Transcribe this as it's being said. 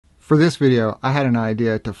For this video, I had an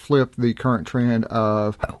idea to flip the current trend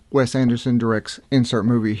of Wes Anderson directs insert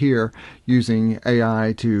movie here using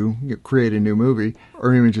AI to create a new movie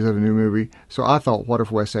or images of a new movie. So I thought, what if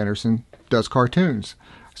Wes Anderson does cartoons?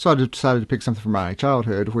 So I decided to pick something from my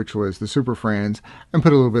childhood, which was the Super Friends, and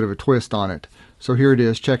put a little bit of a twist on it. So here it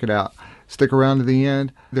is. Check it out. Stick around to the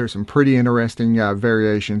end. There's some pretty interesting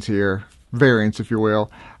variations here, variants if you will.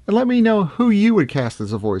 And let me know who you would cast as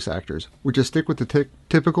the voice actors. Would you stick with the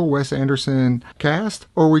typical Wes Anderson cast,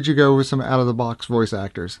 or would you go with some out-of-the-box voice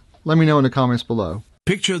actors? Let me know in the comments below.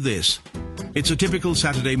 Picture this. It's a typical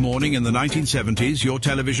Saturday morning in the 1970s. Your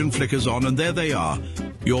television flickers on and there they are,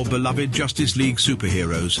 your beloved Justice League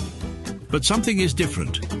superheroes. But something is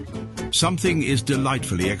different. Something is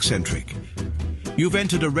delightfully eccentric. You've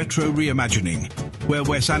entered a retro reimagining, where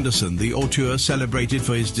Wes Anderson, the auteur celebrated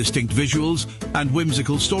for his distinct visuals and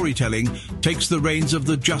whimsical storytelling, takes the reins of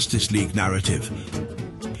the Justice League narrative.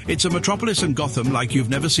 It's a metropolis and Gotham like you've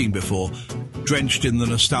never seen before, drenched in the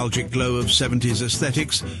nostalgic glow of 70s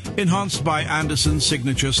aesthetics, enhanced by Anderson's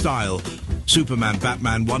signature style. Superman,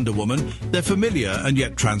 Batman, Wonder Woman, they're familiar and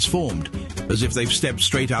yet transformed, as if they've stepped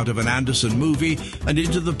straight out of an Anderson movie and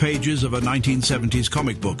into the pages of a 1970s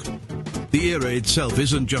comic book. The era itself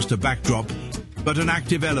isn't just a backdrop, but an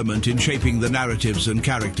active element in shaping the narratives and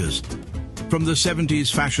characters. From the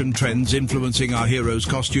 70s fashion trends influencing our heroes'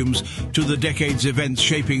 costumes to the decade's events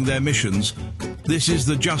shaping their missions, this is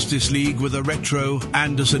the Justice League with a retro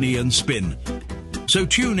Andersonian spin. So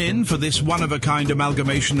tune in for this one-of-a-kind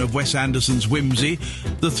amalgamation of Wes Anderson's whimsy,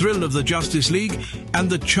 the thrill of the Justice League, and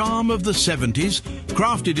the charm of the 70s,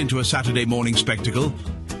 crafted into a Saturday morning spectacle.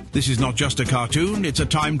 This is not just a cartoon, it's a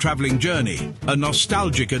time-traveling journey, a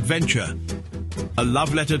nostalgic adventure. A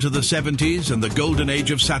love letter to the 70s and the golden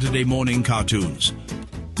age of Saturday morning cartoons.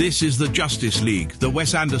 This is the Justice League, the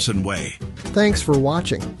Wes Anderson way. Thanks for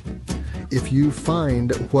watching. If you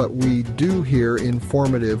find what we do here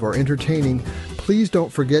informative or entertaining, please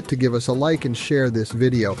don't forget to give us a like and share this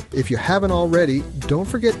video. If you haven't already, don't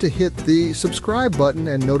forget to hit the subscribe button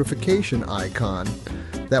and notification icon.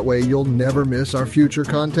 That way you'll never miss our future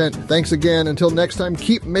content. Thanks again. Until next time,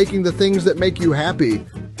 keep making the things that make you happy.